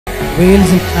Vels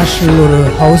International ஒரு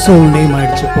household name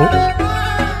ஆயிடுச்சு இப்போ.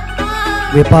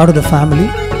 We are part of the family.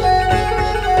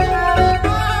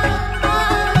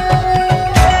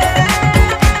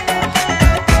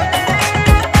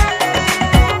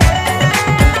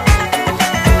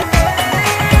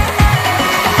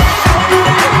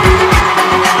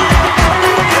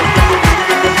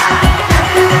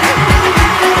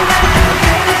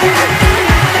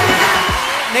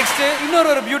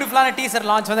 இன்னொரு பியூட்டிஃபுல்லான டீசர்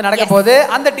லான்ச் வந்து நடக்க போகுது.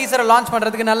 அந்த டீசரை லான்ச்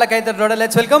பண்றதுக்கு நல்ல கைத்தட்டலோட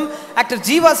let's welcome actor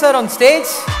Jeeva sir on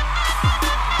stage.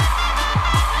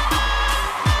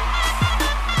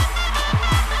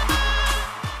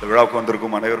 இந்த விழாவுக்கு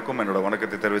வந்திருக்கும் அனைவருக்கும் என்னோட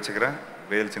வணக்கத்தை தெரிவிச்சுக்கிறேன்.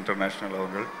 வேல்ஸ் இன்டர்நேஷ்னல்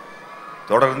அவர்கள்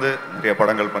தொடர்ந்து நிறைய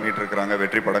படங்கள் பண்ணிட்டு இருக்கிறாங்க,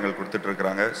 வெற்றி படங்கள் கொடுத்துட்டு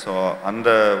இருக்கிறாங்க. ஸோ அந்த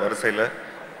வரிசையில்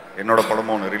என்னோட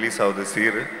படமும் ஒன்று ரிலீஸ் ஆகுது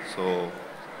சீரு. ஸோ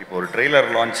இப்போ ஒரு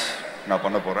ட்ரெய்லர் லான்ச் நான்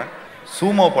பண்ண போகிறேன்.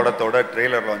 சூமோ படத்தோட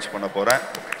ட்ரெய்லர் லான்ச் பண்ண போகிறேன்.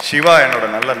 சிவா என்னோட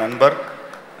நல்ல நண்பர்,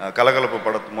 கலகலப்பு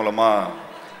படத்து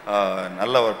மூலமாக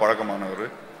நல்ல ஒரு பழக்கமானவர்.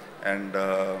 அண்ட்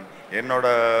என்னோட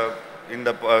இந்த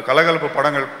கலகலப்பு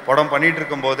படம் பண்ணிகிட்டு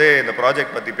இருக்கும்போதே இந்த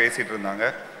ப்ராஜெக்ட் பற்றி பேசிகிட்டு இருந்தாங்க.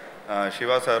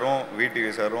 சிவா சாரும்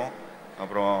விடிவி சாரும்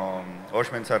அப்புறம்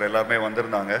ஓஷ்மின் சார் எல்லாருமே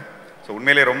வந்திருந்தாங்க. ஸோ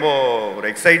உண்மையிலே ரொம்ப ஒரு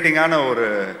எக்ஸைட்டிங்கான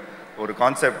ஒரு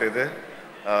கான்செப்ட் இது.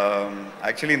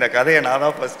 ஆக்சுவலி இந்த கதையை நான்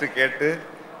தான் ஃபஸ்ட்டு கேட்டு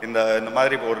இந்த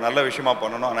மாதிரி ஒரு நல்ல விஷயமா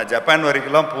பண்ணணும். ஆனால் ஜப்பான்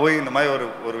வரைக்கும்லாம் போய் இந்த மாதிரி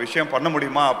ஒரு விஷயம் பண்ண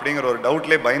முடியுமா அப்படிங்கிற ஒரு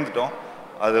டவுட்லேயே பயந்துட்டோம்.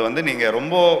 அது வந்து நீங்கள்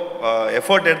ரொம்ப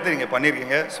எஃபர்ட் எடுத்து நீங்கள்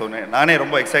பண்ணியிருக்கீங்க. ஸோ நானே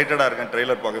ரொம்ப எக்ஸைட்டடாக இருக்கேன்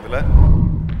ட்ரெய்லர் பக்கத்தில்.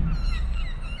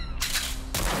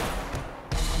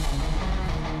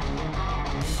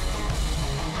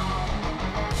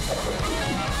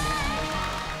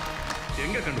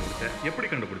 எங்கே கண்டுபிடிச்ச, எப்படி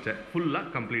கண்டுபிடிச்ச, ஃபுல்லாக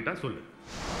கம்ப்ளீட்டாக சொல்லு.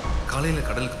 காலையில்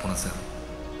கடலுக்கு போனேன் சார்.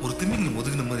 ஒரு திமிங்கல்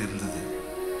முதுகின மாதிரி இருந்தது.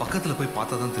 பக்கத்தில் போய்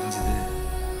பார்த்தா தான் தெரிஞ்சுது.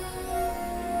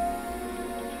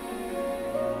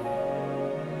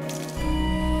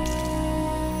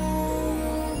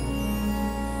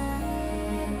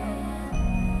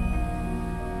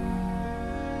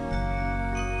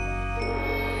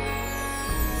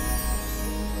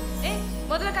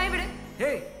 முதல்ல கை விடு.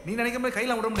 ஏய், நீ நினைக்கிற மாதிரி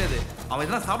கையில விட முடியாது. அவன்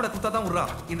இதெல்லாம் சாப்பிட குத்தா தான்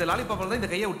விடுறான். இந்த லாலிபாப்பால தான்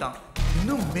இந்த கையை விட்டான்.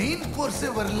 இன்னும் மெயின்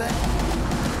கோர்ஸே வரல.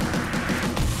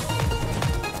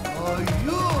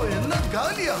 ஐயோ, எல்லாம்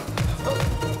காலியா.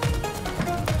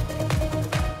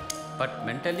 பட்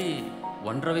மென்டலி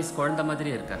 1.5 வயசு குழந்தை மாதிரி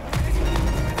இருக்காரு.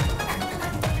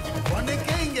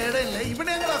 உனக்கே இங்க இடம் இல்லை,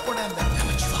 இவனே எங்கடா கொண்டாந்த?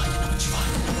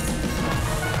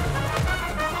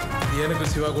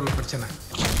 எனக்கு சிவாக்குள்ள பிரச்சனை.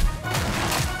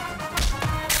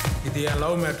 இது என்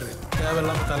லவ் மேட்ரு.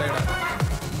 தேவையில்லாம தலையிடாது.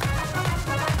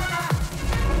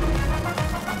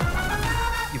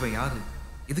 இவன் யாரு?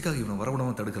 எதுக்காக இவனை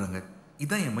வரவிடாம தடுக்கிறாங்க?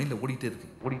 இதான் என் மைண்ட்ல ஓடிட்டே இருக்கு.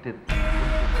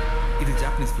 இது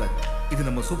ஜாப்பனீஸ் பிளாக், இது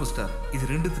நம்ம சூப்பர் ஸ்டார். இது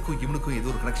ரெண்டுத்துக்கும் இவனுக்கும் ஏதோ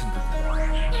ஒரு கனெக்ஷன் இருக்கு.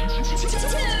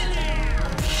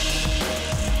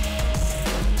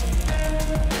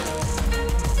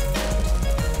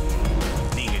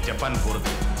 நீங்க ஜப்பான்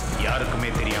போறது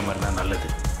யாருக்குமே தெரியாம இருந்தா நல்லது.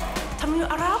 தமிழ்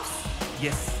அரப்ஸ்?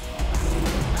 எஸ்.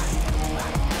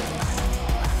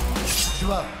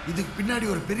 சிவா, இதுக்கு பின்னாடி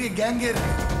ஒரு பெரிய கேங்கே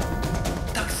இருக்கு.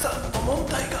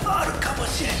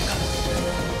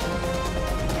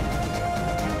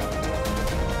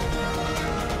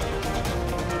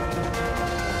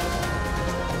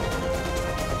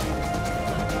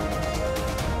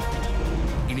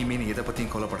 இனிமே நீ எதை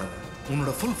பத்தியும் கவலைப்படாத.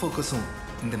 உன்னோட ஃபுல் ஃபோக்கஸும்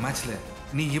இந்த மேட்ச்ல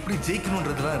நீ எப்படி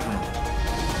ஜெயிக்கணும்ன்றதுலாம் இருக்கணும்.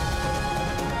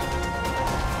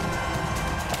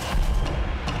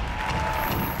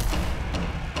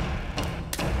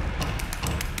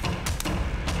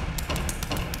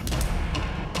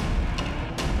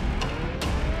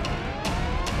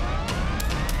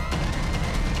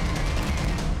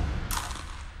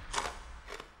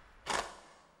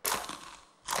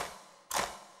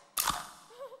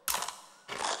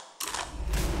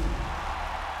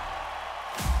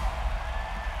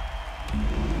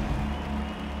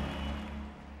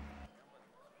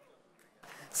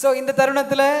 ஸோ இந்த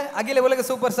தருணத்தில் அகில உலக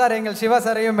சூப்பர் ஸ்டார் எங்கள் சிவா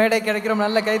சாரையும் மேடை கிடைக்கிறோம்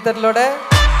நல்ல கைத்தட்டலோட.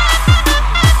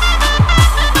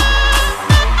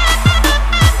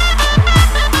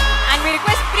 And we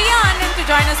request Priya Anand to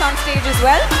join us on stage as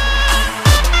well.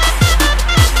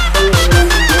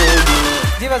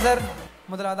 Jeeva sir,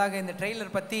 முதலாவதாக இந்த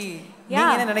ட்ரெய்லர் பற்றி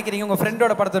நீங்கள் என்ன நினைக்கிறீங்க? உங்கள்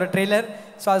ஃப்ரெண்டோட படத்தோட ட்ரெய்லர்.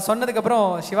 ஸோ அது சொன்னதுக்கப்புறம்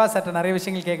சிவா சார்ட்ட நிறைய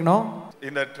விஷயங்கள் கேட்கணும்.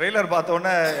 இந்த ட்ரெய்லர்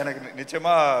பார்த்தோன்னே எனக்கு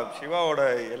நிச்சயமாக சிவாவோட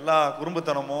எல்லா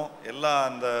குறும்புத்தனமும் எல்லா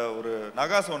அந்த ஒரு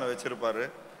நகாஸ் ஒன்று வச்சுருப்பார்.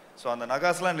 ஸோ அந்த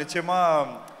நகாஸ்லாம்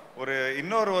நிச்சயமாக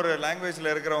இன்னொரு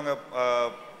லாங்குவேஜில் இருக்கிறவங்க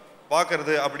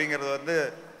பார்க்கறது அப்படிங்கிறது வந்து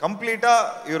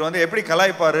கம்ப்ளீட்டாக இவர் வந்து எப்படி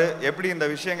கலாய்ப்பார், எப்படி இந்த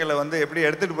விஷயங்களை வந்து எப்படி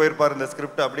எடுத்துகிட்டு போயிருப்பார் இந்த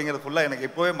ஸ்கிரிப்ட் அப்படிங்கிறது ஃபுல்லாக எனக்கு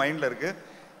இப்போவே மைண்டில் இருக்குது.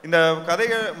 இந்த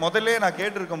கதைகள் முதல்ல நான்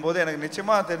கேட்டிருக்கும் போது எனக்கு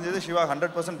நிச்சயமாக தெரிஞ்சது சிவா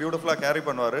 100% பியூட்டிஃபுல்லாக கேரி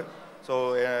பண்ணுவார். ஸோ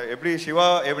எப்படி சிவா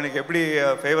எனக்கு எப்படி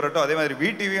ஃபேவரட்டோ அதே மாதிரி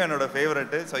விடிவியும் என்னோட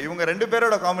ஃபேவரெட்டு. ஸோ இவங்க 2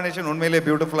 பேரோட காம்பினேஷன் உண்மையிலேயே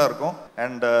பியூட்டிஃபுல்லாக இருக்கும்.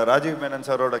 அண்ட் ராஜீவ் மேனன்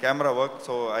சாரோட camera work.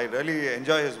 So I really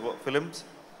enjoy his films.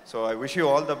 So I wish you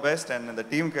all the best. And இந்த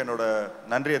டீமுக்கு என்னோட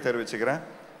நன்றியை தெரிவிச்சுக்கிறேன்.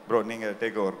 ப்ரோ நீங்கள்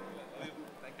டேக் ஓவர்.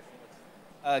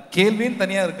 கேள்வின்னு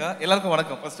தனியாக இருக்கா? எல்லாருக்கும்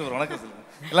வணக்கம். ஃபர்ஸ்ட் ஒரு வணக்கம் சொல்லுங்கள்.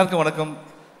 எல்லாருக்கும் வணக்கம்.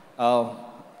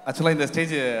 ஆக்சுவலாக இந்த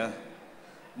ஸ்டேஜ்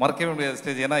மறக்கவே முடியாத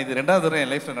ஸ்டேஜ். ஏன்னா இது 2வது தடவை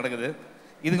என் லைஃப்பில் நடக்குது.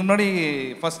 இதுக்கு முன்னாடி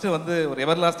ஃபஸ்ட்டு வந்து ஒரு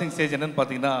எவர் லாஸ்டிங் ஸ்டேஜ் என்னென்னு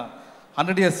பார்த்தீங்கன்னா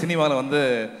 100 இயர்ஸ் சினிமாவில் வந்து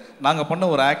நாங்கள் பண்ண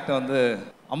ஒரு ஆக்டை வந்து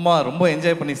அம்மா ரொம்ப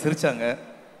என்ஜாய் பண்ணி சிரித்தாங்க.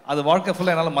 அது வாழ்க்கை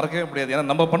ஃபுல்லாக என்னால் மறக்கவே முடியாது. ஏன்னா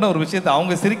நம்ம பண்ண ஒரு விஷயத்தை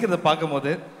அவங்க சிரிக்கிறத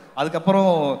பார்க்கும்போது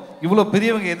அதுக்கப்புறம் இவ்வளோ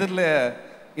பெரியவங்க எதிரில்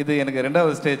இது எனக்கு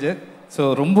 2வது ஸ்டேஜ். ஸோ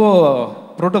ரொம்ப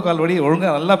ப்ரோட்டோகால் வழி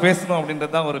ஒழுங்காக நல்லா பேசணும்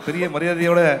அப்படின்றது தான் ஒரு பெரிய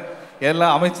மரியாதையோட எல்லா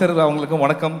அமைச்சர்கள் அவங்களுக்கும்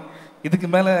வணக்கம். இதுக்கு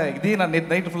மேலே இதே நான்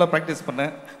நைட்டு ஃபுல்லாக ப்ராக்டிஸ்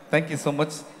பண்ணேன். Thank you so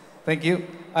much. Thank you.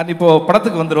 And இப்போது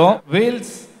படத்துக்கு வந்துடும்.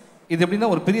 வேல்ஸ் இது எப்படின்னா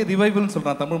ஒரு பெரிய ரிவைவல்னு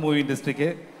சொல்கிறேன் தமிழ் மூவி இண்டஸ்ட்ரிக்கு.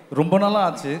 ரொம்ப நாளாக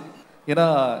ஆச்சு. ஏன்னா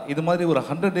இது மாதிரி ஒரு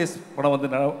 100 டேஸ் படம்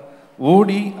வந்து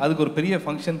ஓடி அதுக்கு ஒரு பெரிய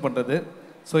ஃபங்க்ஷன் பண்ணுறது.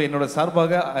 ஸோ என்னோட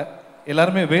சார்பாக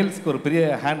எல்லாருமே வேல்ஸ்க்கு ஒரு பெரிய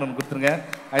ஹேண்ட் ஒன்று கொடுத்துருங்க.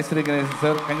 Aishwarya Ganesan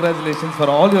sir, congratulations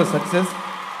for all your success.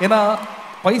 ஏன்னா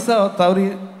பைசா தவறி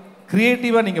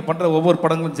க்ரியேட்டிவாக நீங்கள் பண்ணுற ஒவ்வொரு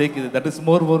படங்களும் ஜெயிக்குது. That is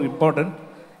more important.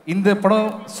 இந்த படம்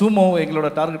சூமோ எங்களோட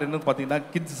டார்கெட் என்னன்னு பார்த்தீங்கன்னா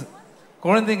கிட்ஸ்,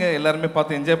 குழந்தைங்க எல்லாருமே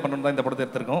பார்த்து என்ஜாய் பண்ணணும் தான் இந்த படத்தை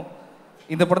எடுத்திருக்கோம்.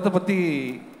 இந்த படத்தை பற்றி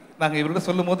நாங்கள் இவர்கிட்ட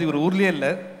சொல்லும் போது இவர் ஊர்லேயே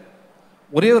இல்லை,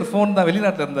 ஒரே ஒரு ஃபோன் தான்,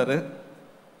 வெளிநாட்டில் இருந்தார்.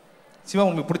 சிவா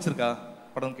உங்களுக்கு பிடிச்சிருக்கா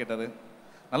படம் கேட்டார்.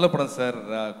 நல்ல படம் சார்,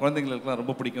 குழந்தைங்களுக்குலாம்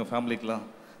ரொம்ப பிடிக்கும், ஃபேமிலிக்கெலாம்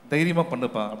தைரியமாக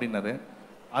பண்ணுப்பா அப்படின்னாரு.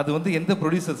 அது வந்து எந்த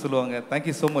ப்ரொடியூசர் சொல்லுவாங்க.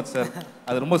 Thank you so much sir.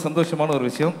 அது ரொம்ப சந்தோஷமான ஒரு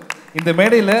விஷயம். இந்த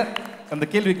மேடையில் அந்த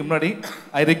கேள்விக்கு முன்னாடி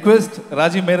I request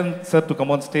Rajiv Menon sir to come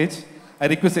on stage. I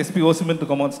request SP ஓசிமன் to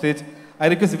come on stage. I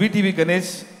request VTV Ganesh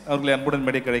அவர்களை அன்புடன்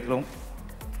மேடை கிடைக்கிறோம்.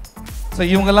 ஸோ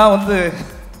இவங்கெல்லாம் வந்து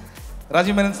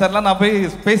ராஜீவ் மேனன் சார்லாம் நான் போய்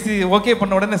பேசி ஓகே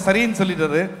பண்ண உடனே சரின்னு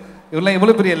சொல்லிட்டாரு. இவரெல்லாம்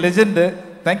இவ்வளோ பெரிய legend.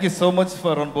 Thank you so much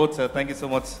for on board sir. Thank you so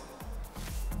much.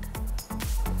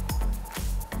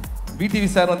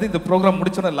 VTV sir வந்து இந்த ப்ரோக்ராம்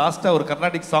முடிச்சோன்னே லாஸ்ட்டாக ஒரு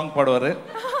கர்நாடிக் சாங் பாடுவார்.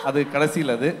 அது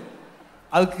கடைசியில்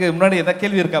அதுக்கு முன்னாடி எதாவது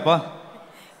கேள்வி இருக்காப்பா?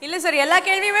 இல்ல சார், எல்லா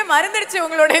கேள்வியுமே மறந்துடுச்சு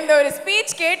உங்களோட இந்த ஒரு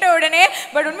ஸ்பீச் கேட்ட உடனே.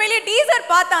 பட் உண்மையிலேயே டீசர்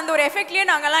பார்த்த அந்த ஒரு எஃபெக்ட்லயே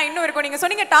நாங்கெல்லாம் இன்னும் இருக்கோம். நீங்க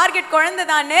சொன்னீங்க டார்கெட் குழந்தை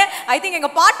தானே. ஐ திங்க்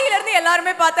எங்க பார்ட்டில இருந்து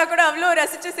எல்லாருமே பார்த்தா கூட அவ்வளோ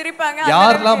ரசிச்சு சிரிப்பாங்க.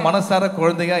 யாரெல்லாம் மனசார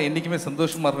குழந்தையா என்னைக்குமே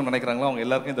சந்தோஷமா இருக்குன்னு நினைக்கிறாங்களோ அவங்க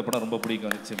எல்லாருக்கும் இந்த படம் ரொம்ப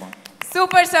பிடிக்கும் நிச்சயமா.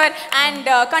 Super sir. அண்ட்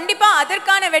கண்டிப்பா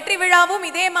அதற்கான வெற்றி விழாவும்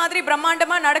இதே மாதிரி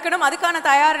பிரம்மாண்டமா நடக்கணும். அதுக்கான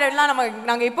தயாரெல்லாம்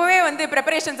நாங்க இப்பவே வந்து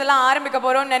ப்ரிப்பரேஷன்ஸ் எல்லாம் ஆரம்பிக்க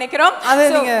போறோம்னு நினைக்கிறோம். அது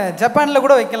நீங்க ஜப்பான்ல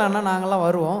கூட வைக்கலாம்னா நாங்கெல்லாம்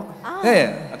வருவோம்.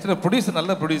 ஆக்சுவலா ப்ரொடியூசர்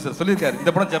நல்ல ப்ரொடியூசர் சொல்லியிருக்காரு,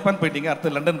 இந்த படம் ஜப்பான் போயிட்டீங்க,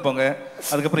 அடுத்து லண்டன் போங்க,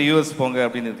 அதுக்கப்புறம் யூஎஸ் போங்க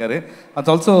அப்படின்னு இருக்காரு.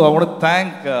 Ads also I want to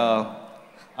thank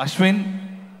Ashwin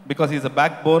because he is a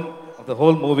backbone of the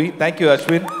whole movie. Thank you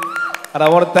Ashwin. And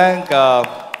I want to thank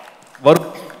Varun.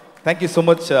 Thank you so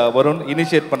much Varun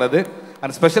initiate பண்ணது.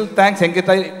 And special thanks எங்க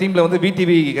டீம்ல வந்து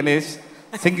VTV Ganesh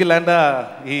single ஹேண்டா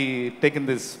he taken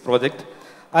this project.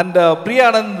 And Priya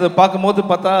Anand பார்க்கும்போது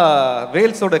பார்த்தா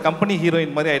வேல்ஸோட company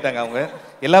heroine மாதிரி ஆயிட்டாங்க. அவங்க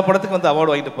எல்லா படத்துக்கும் வந்து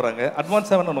அவார்டு வாங்கிட்டு போகிறாங்க.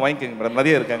 அட்வான்ஸாக ஒன்று வாங்கிக்கோங்க மேடம்,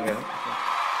 நிறைய இருக்காங்க.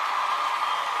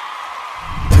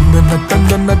 தந்தன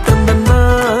தந்தன தந்தன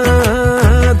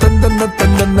தந்தன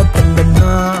தந்தன தந்தன